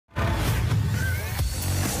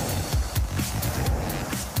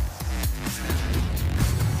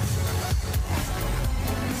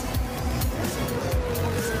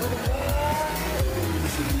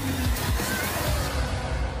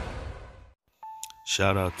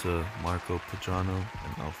Shout out to Marco Pedrano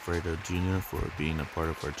and Alfredo Jr. for being a part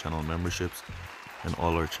of our channel memberships, and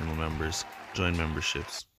all our channel members join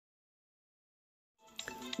memberships.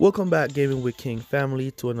 Welcome back, Gaming with King family,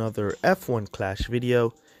 to another F1 Clash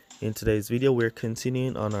video. In today's video, we're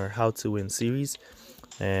continuing on our How to Win series,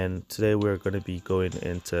 and today we're going to be going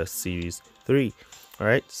into Series 3.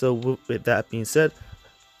 Alright, so with that being said,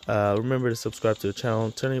 remember to subscribe to the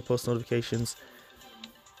channel, turn on your post notifications,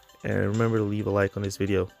 and remember to leave a like on this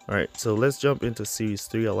video. Alright, so let's jump into Series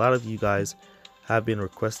 3. A lot of you guys have been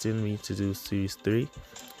requesting me to do Series 3,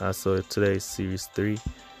 so today's Series 3.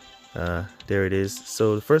 There it is.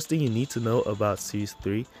 So the first thing you need to know about Series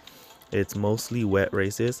 3, it's mostly wet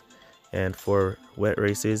races, and for wet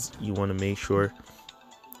races you want to make sure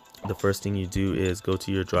the first thing you do is go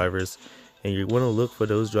to your drivers, and you want to look for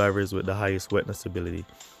those drivers with the highest wetness ability.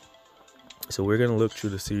 So we're going to look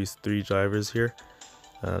through the Series 3 drivers here.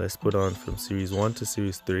 Let's put on from Series 1 to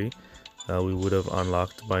Series 3. We would have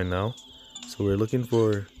unlocked by now. So we're looking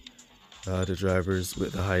for the drivers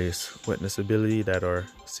with the highest wetness ability that are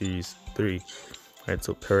Series 3. Alright,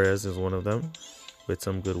 so Perez is one of them with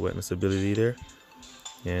some good wetness ability there.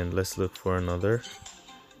 And let's look for another.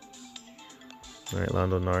 Alright,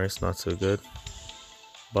 Lando Norris, not so good.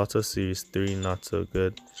 Bottas, Series 3, not so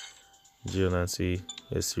good. Giovinazzi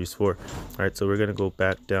is Series 4. Alright, so we're going to go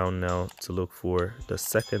back down now to look for the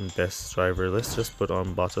second best driver. Let's just put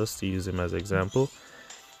on Bottas to use him as an example.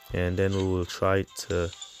 And then we will try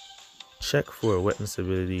to check for wetness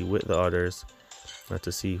ability with the others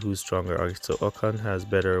to see who's stronger. Alright, so Ocon has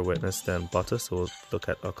better wetness than Bottas, so we'll look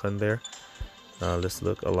at Ocon there. Let's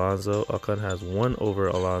look Alonso. Ocon has 1 over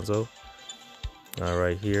Alonso.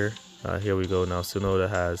 Right here. Here we go. Now Tsunoda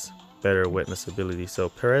has better wetness ability. So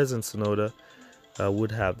Perez and Tsunoda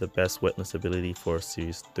would have the best wetness ability for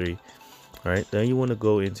Series 3. Alright, then you want to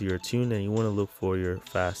go into your tune and you want to look for your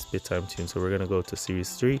fast bit time tune. So we're going to go to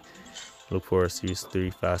Series 3, look for a Series 3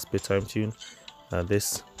 fast bit time tune.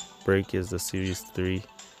 This brake is the Series 3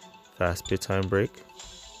 fast bit time brake.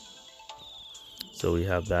 So we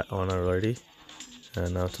have that on already.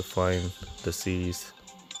 And now to find the Series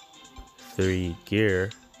 3 gear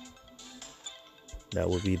that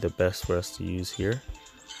would be the best for us to use here.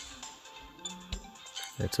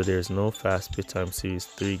 And so there's no fast bit time Series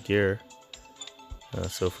 3 gear.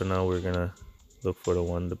 So for now we're gonna look for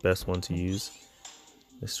the best one to use.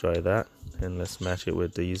 Let's try that and let's match it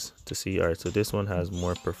with these to see. Alright, so this one has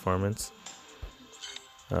more performance.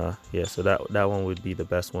 Yeah, so that one would be the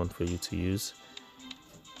best one for you to use.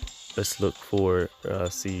 Let's look for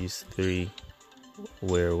Series 3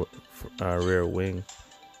 rear wing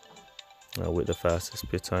with the fastest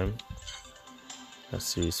pit time. That's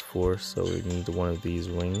Series 4, so we need one of these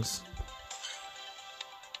wings.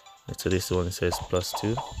 And so this one says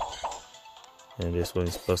 +2, and this one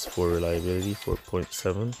is +4 reliability for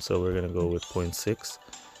 0.7, so we're gonna go with 0.6,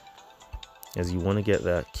 as you want to get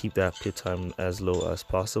that, keep that pit time as low as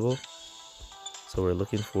possible. So we're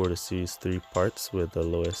looking for the Series 3 parts with the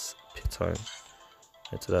lowest pit time.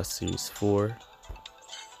 And so that's Series 4.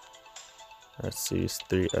 That's Series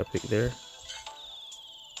 3 Epic there.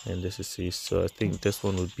 And this is Series, so I think this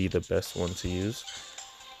one would be the best one to use.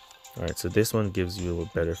 Alright, so this one gives you a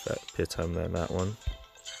better pit time than that one.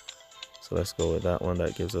 So let's go with that one,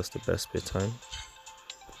 that gives us the best pit time.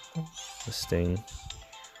 The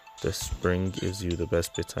spring gives you the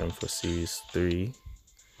best pit time for Series 3.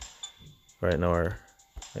 Right now,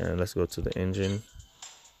 and let's go to the engine.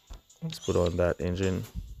 Let's put on that engine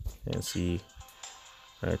and see.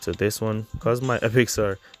 Alright, so this one, because my epics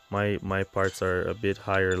are, my parts are a bit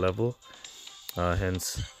higher level,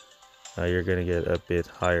 hence you're gonna get a bit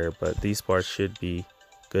higher, but these parts should be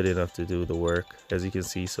good enough to do the work, as you can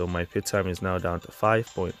see. So my pit time is now down to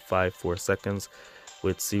 5.54 seconds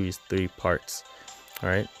with Series 3 parts.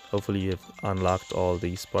 Alright, hopefully you've unlocked all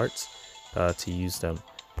these parts to use them,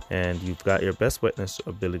 and you've got your best wetness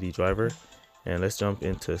ability driver. And let's jump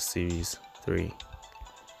into Series 3.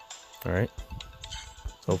 Alright,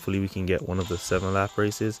 hopefully we can get one of the 7-lap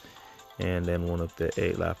races and then one of the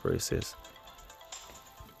 8-lap races,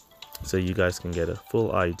 so you guys can get a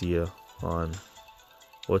full idea on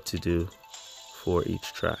what to do for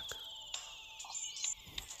each track.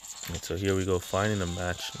 And so here we go, finding a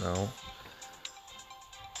match now.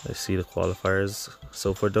 Let's see the qualifiers.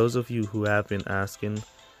 So for those of you who have been asking,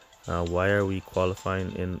 why are you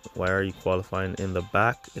qualifying in the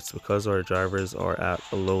back? It's because our drivers are at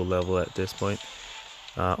a low level at this point.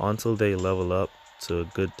 Until they level up to a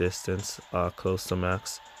good distance, close to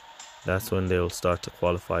max, that's when they'll start to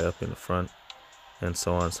qualify up in the front, and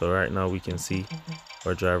so on. So right now we can see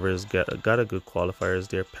our drivers got a good qualifiers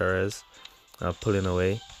there. Perez pulling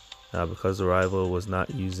away because the rival was not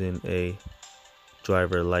using a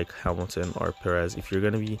driver like Hamilton or Perez. If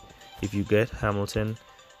you get Hamilton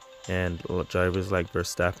and drivers like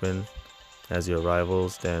Verstappen as your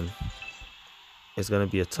rivals, then it's going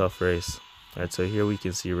to be a tough race. Alright, so here we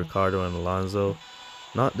can see Ricardo and Alonso,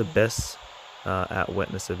 not the best at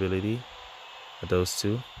wetness ability, those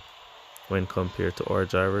two, when compared to our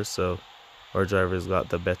drivers. So our drivers got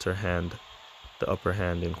the upper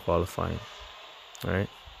hand in qualifying. Alright,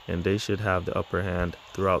 and they should have the upper hand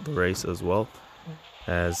throughout the race as well,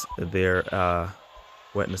 as their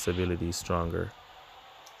wetness ability is stronger.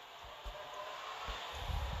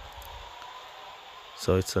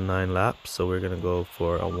 So it's a 9 lap, so we're gonna go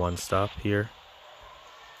for a 1 stop here.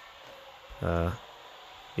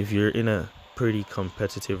 If you're in a pretty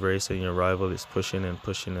competitive race and your rival is pushing and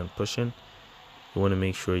pushing and pushing, you want to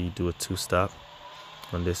make sure you do a 2 stop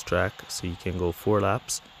on this track, so you can go 4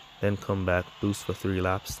 laps, then come back, boost for 3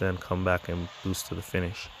 laps, then come back and boost to the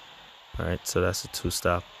finish. Alright, so that's a 2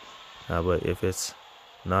 stop. But if it's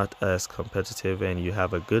not as competitive and you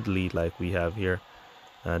have a good lead like we have here,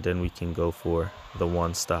 then we can go for the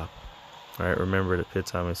 1 stop. Alright, remember the pit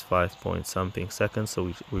time is 5 point something seconds,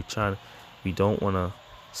 so we don't want to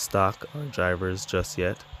stock our drivers just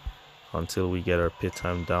yet until we get our pit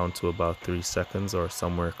time down to about 3 seconds or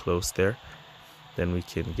somewhere close there. Then we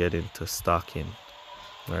can get into stocking.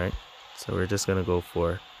 Alright, so we're just gonna go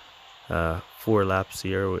for 4 laps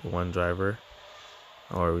here with 1 driver,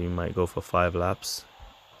 or we might go for 5 laps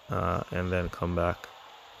and then come back.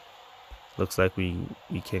 Looks like we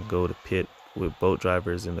can go to pit with both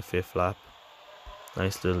drivers in the 5th lap.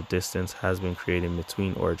 Nice little distance has been created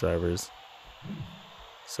between our drivers,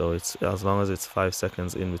 so it's as long as it's 5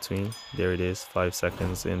 seconds in between. There it is, 5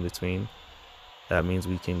 seconds in between. That means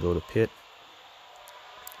we can go to pit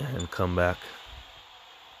and come back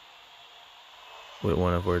with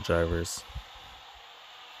one of our drivers.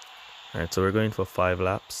 Alright, so we're going for 5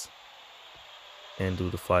 laps and do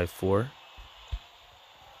the 5-4.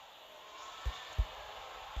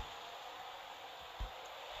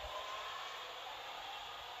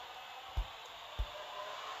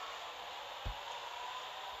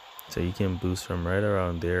 So you can boost from right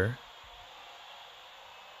around there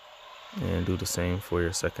and do the same for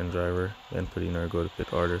your second driver, then put in our go to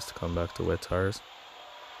pit orders to come back to wet tires.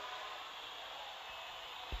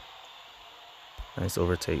 Nice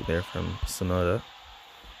overtake there from Sonoda.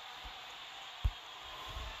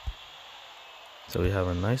 So we have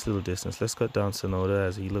a nice little distance. Let's cut down Sonoda,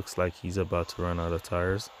 as he looks like he's about to run out of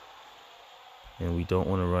tires, and we don't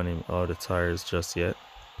want to run him out of tires just yet.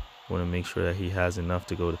 Want to make sure that he has enough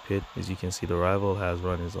to go to pit. As you can see, the rival has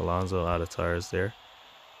run his Alonso out of tires there,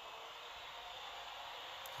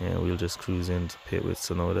 and we'll just cruise into pit with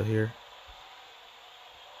Sonoda here.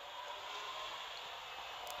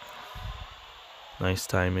 Nice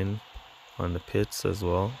timing on the pits as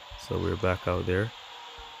well, so we're back out there,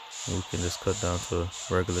 and we can just cut down to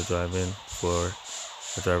regular driving for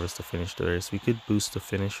the drivers to finish the race. We could boost the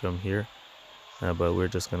finish from here, but we're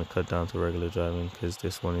just going to cut down to regular driving because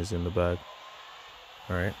this one is in the bag.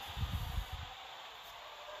 Alright,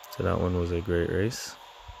 so that one was a great race.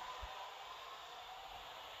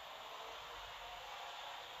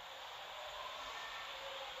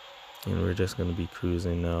 And we're just going to be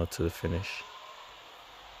cruising now to the finish.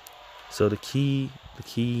 So the key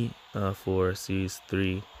for Series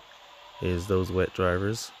 3 is those wet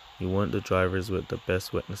drivers. You want the drivers with the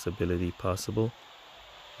best wetness ability possible.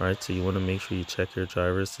 Alright, so you want to make sure you check your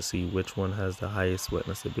drivers to see which one has the highest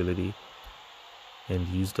wetness ability and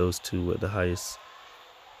use those two with the highest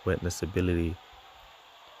wetness ability.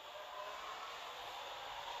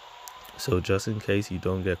 So just in case you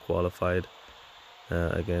don't get qualified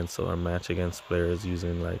against or match against players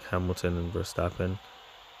using like Hamilton and Verstappen,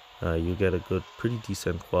 you get a good, pretty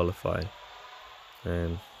decent qualify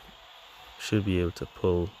and should be able to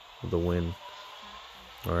pull the win.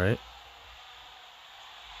 Alright.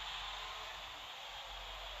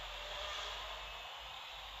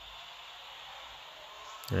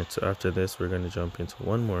 Alright, so after this we're going to jump into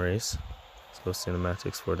one more race. Let's go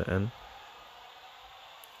cinematics for the end.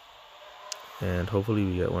 And hopefully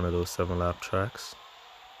we get one of those 7-lap tracks,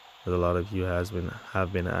 as a lot of you have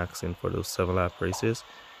been asking for those 7-lap races.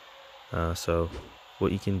 So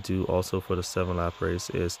what you can do also for the 7-lap race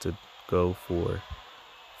is to go for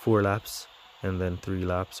 4 laps and then 3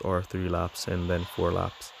 laps, or 3 laps and then 4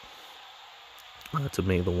 laps to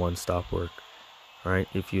make the 1 stop work. Alright,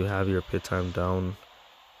 if you have your pit time down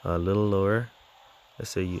a little lower,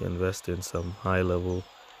 let's say you invest in some high level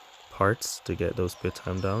parts to get those pit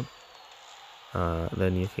time down,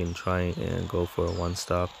 then you can try and go for a 1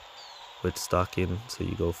 stop with stocking, so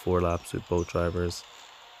you go 4 laps with both drivers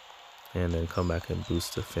and then come back and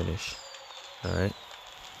boost to finish. All right,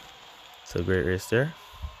 so great race there.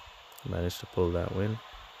 Managed to pull that win.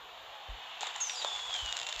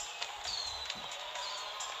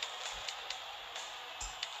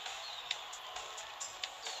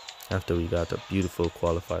 After we got the beautiful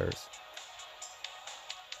qualifiers.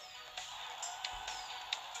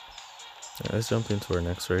 Right, let's jump into our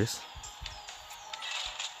next race.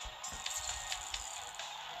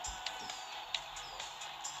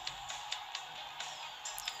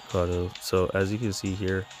 So as you can see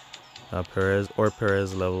here, Perez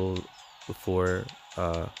level 4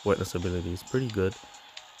 wetness ability is pretty good.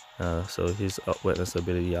 So his wetness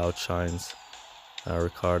ability outshines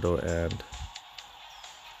Ricardo and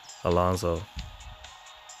Alonso,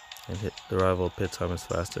 and the rival pit time is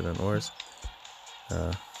faster than ours,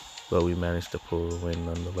 but we managed to pull a win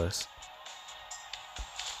nonetheless.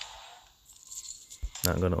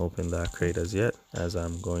 Not going to open that crate as yet, as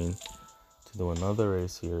I'm going to do another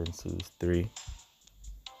race here in Series 3.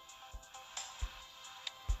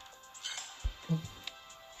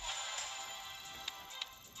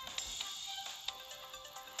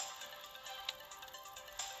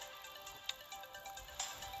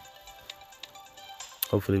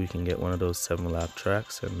 Hopefully we can get one of those 7-lap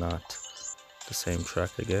tracks and not the same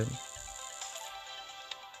track again.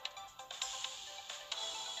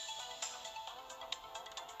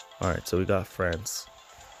 Alright, so we got France.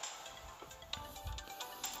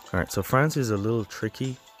 Alright, so France is a little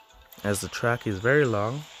tricky as the track is very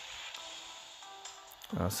long.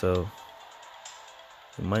 So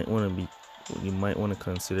you might want to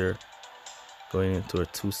consider going into a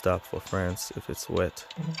 2-stop for France if it's wet.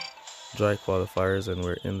 Dry qualifiers and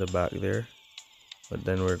we're in the back there, but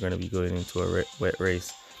then we're going to be going into a wet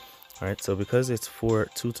race. Alright, so because it's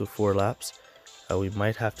 2 to 4 laps, we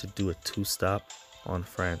might have to do a 2-stop on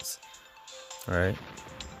France. Alright,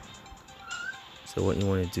 so what you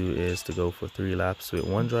want to do is to go for 3 laps with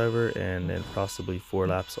one driver and then possibly 4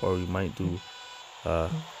 laps, or we might do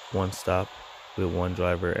 1 stop with one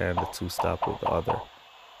driver and a 2-stop with the other.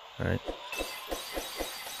 Alright,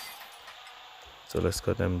 so let's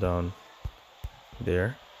cut them down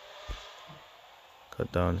there,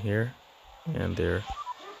 cut down here and there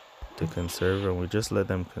to conserve, and we just let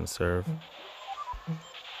them conserve.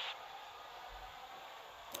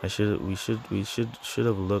 We should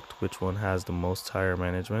have looked which one has the most tire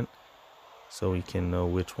management, so we can know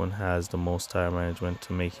which one has the most tire management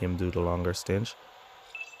to make him do the longer stint.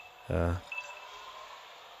 But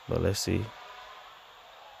let's see.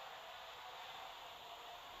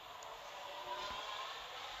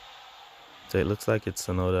 So it looks like it's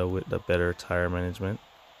Tsunoda with the better tire management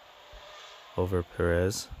over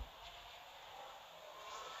Perez.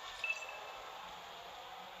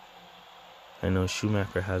 I know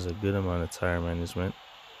Schumacher has a good amount of tire management.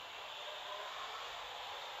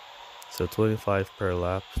 So 25 per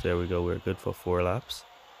lap. There we go. We're good for 4 laps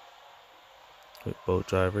with both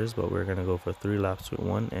drivers, but we're going to go for 3 laps with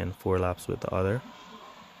one and 4 laps with the other.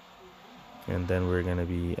 And then we're going to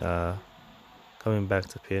be coming back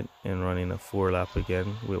to pit and running a 4 lap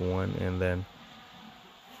again with one, and then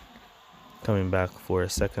coming back for a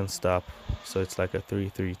second stop. So it's like a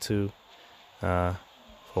 3-3-2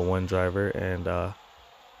 for one driver and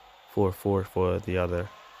 4-4 for the other.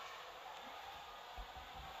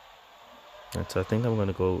 And so I think I'm going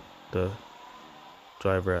to go the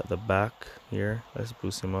driver at the back here. Let's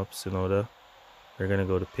boost him up, Tsunoda. We're going to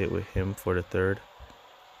go to pit with him for the 3rd,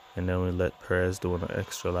 and then we let Perez do an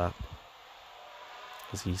extra lap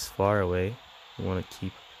because he's far away. We want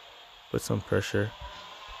to put some pressure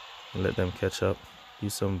and let them catch up,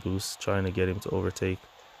 use some boost, trying to get him to overtake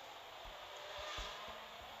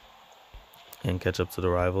and catch up to the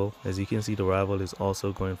rival. As you can see, the rival is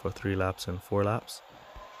also going for 3 laps and 4 laps,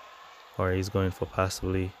 or he's going for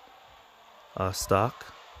possibly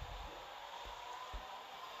stock.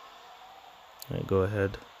 Alright, go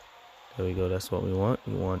ahead. There we go. That's what we want.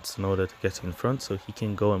 We want Tsunoda to get in front so he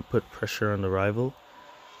can go and put pressure on the rival,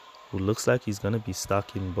 who looks like he's going to be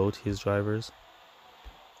stocking both his drivers.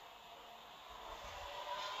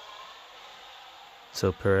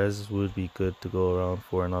 So Perez would be good to go around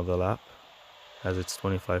for another lap, as it's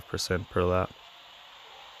 25% per lap.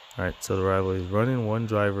 Alright, so the rival is running one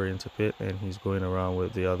driver into pit and he's going around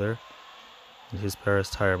with the other. And his Perez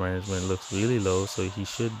tire management looks really low, so he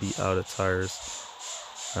should be out of tires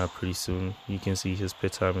pretty soon. You can see his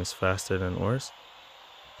pit time is faster than ours.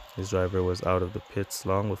 His driver was out of the pits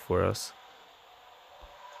long before us.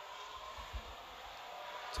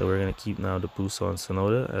 So we're going to keep now the boost on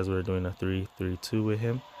Tsunoda as we're doing a 3-3-2 with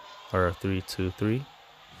him, or a 3-2-3.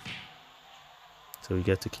 so we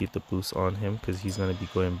get to keep the boost on him because he's going to be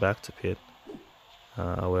going back to pit.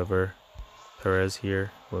 However, Perez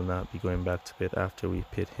here will not be going back to pit after we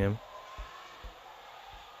pit him.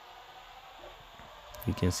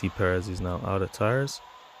 You can see Perez is now out of tires,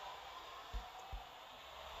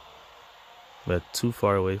 but too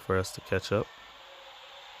far away for us to catch up.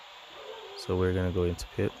 So we're going to go into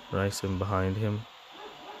pit. Rice in behind him,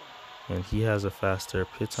 and he has a faster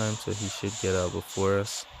pit time, so he should get out before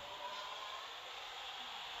us.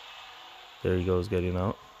 There he goes, getting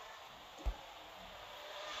out.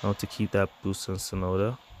 Now to keep that boost on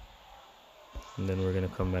Sonoda, and then we're going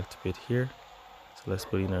to come back to pit here. So let's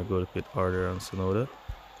put in our go to pit order on Sonoda,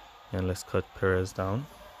 and let's cut Perez down,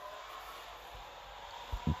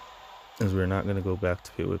 as we're not going to go back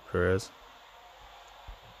to pit with Perez.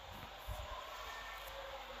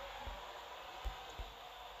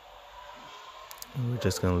 And we're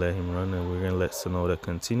just going to let him run, and we're going to let Sonoda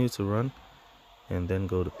continue to run and then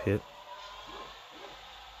go to pit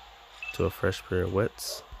to a fresh pair of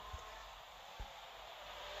wets.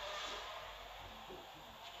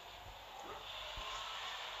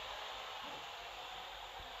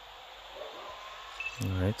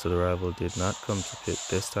 Alright, so the rival did not come to pit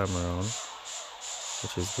this time around,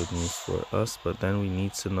 which is good news for us, but then we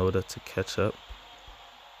need Sonoda to catch up.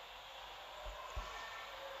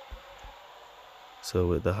 So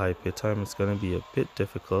with the high pit time, it's going to be a bit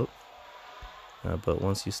difficult, but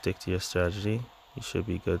once you stick to your strategy, you should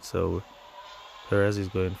be good. So Perez is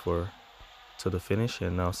going to the finish,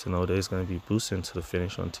 and now Sonoda is going to be boosting to the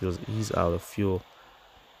finish until he's out of fuel.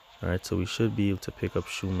 Alright, so we should be able to pick up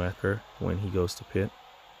Schumacher when he goes to pit,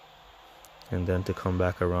 and then to come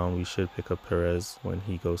back around we should pick up Perez when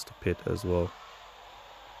he goes to pit as well.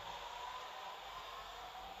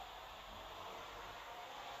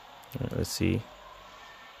 Alright, let's see.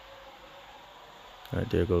 Alright,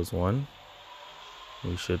 there goes one.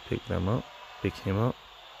 We should pick him up.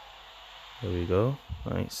 There we go.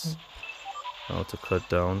 Nice. Now to cut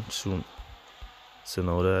down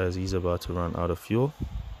Sonoda as he's about to run out of fuel,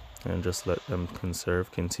 and just let them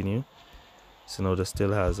continue. Sonoda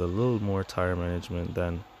still has a little more tire management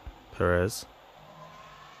than Perez,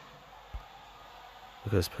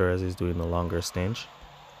 because Perez is doing the longer stage,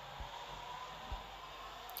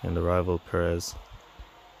 and the rival Perez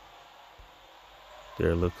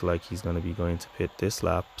there look like he's going to be going to pit this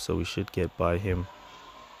lap, so we should get by him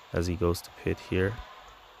as he goes to pit here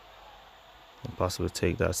and possibly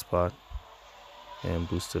take that spot and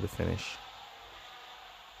boost to the finish.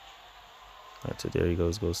 Alright, so there he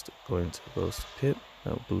goes to pit.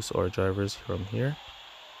 Now boost our drivers from here.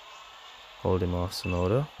 Hold him off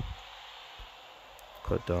Sonoda.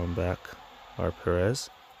 Cut down back our Perez.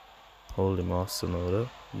 Hold him off Sonoda.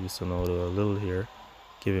 Use Sonoda a little here.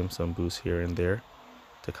 Give him some boost here and there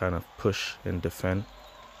to kind of push and defend.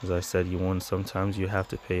 As I said, sometimes you have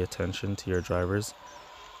to pay attention to your drivers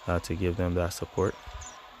to give them that support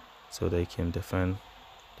so they can defend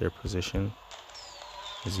their position.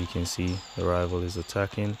 As you can see, the rival is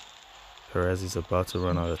attacking. Perez is about to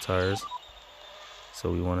run out of tires,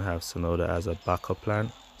 so we want to have Sonoda as a backup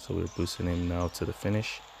plan. So we're boosting him now to the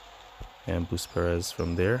finish, and boost Perez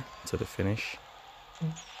from there to the finish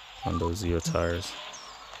on those 0 tires.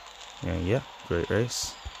 And yeah, great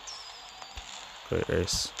race.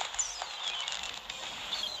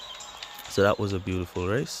 So that was a beautiful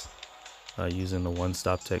race, using the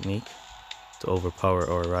one-stop technique to overpower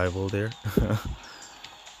our rival there.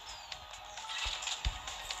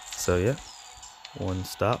 So yeah, one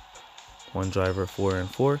stop, one driver 4 and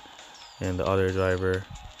 4, and the other driver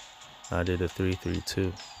did a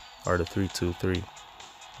 3-3-2 or the 3-2-3.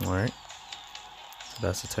 All right, so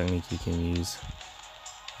that's a technique you can use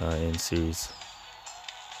in series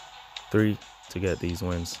 3 to get these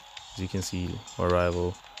wins. As you can see, our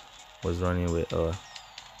rival was running with a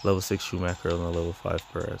level 6 Schumacher and a level 5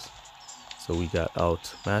 Perez, so we got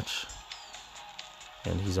outmatched,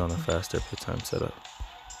 and he's on a faster pit time setup.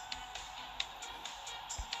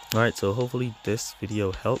 Alright, so hopefully this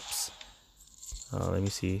video helps. Let me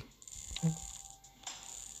see.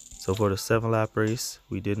 So for the 7-lap race,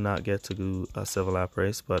 we did not get to do a 7-lap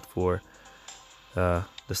race, but for the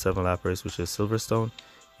 7-lap race, which is Silverstone,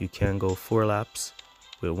 you can go 4 laps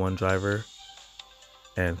with one driver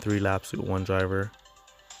and 3 laps with one driver,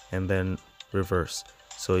 and then reverse.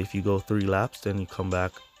 So if you go 3 laps, then you come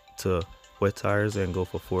back to wet tires and go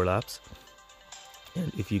for 4 laps.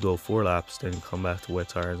 And if you go 4 laps, then you come back to wet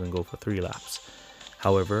tires and go for 3 laps.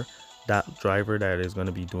 However, that driver that is going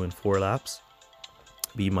to be doing 4 laps,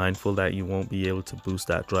 be mindful that you won't be able to boost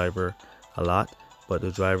that driver a lot, but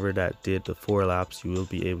the driver that did the 4 laps, you will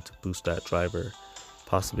be able to boost that driver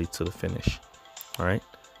possibly to the finish. Alright,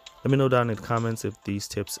 let me know down in the comments if these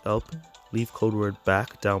tips help. Leave code word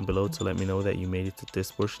back down below to let me know that you made it to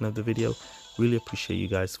this portion of the video. Really appreciate you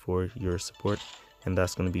guys for your support, and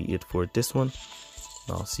that's going to be it for this one.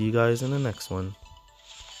 I'll see you guys in the next one.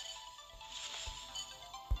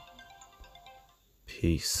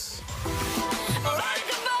 Peace.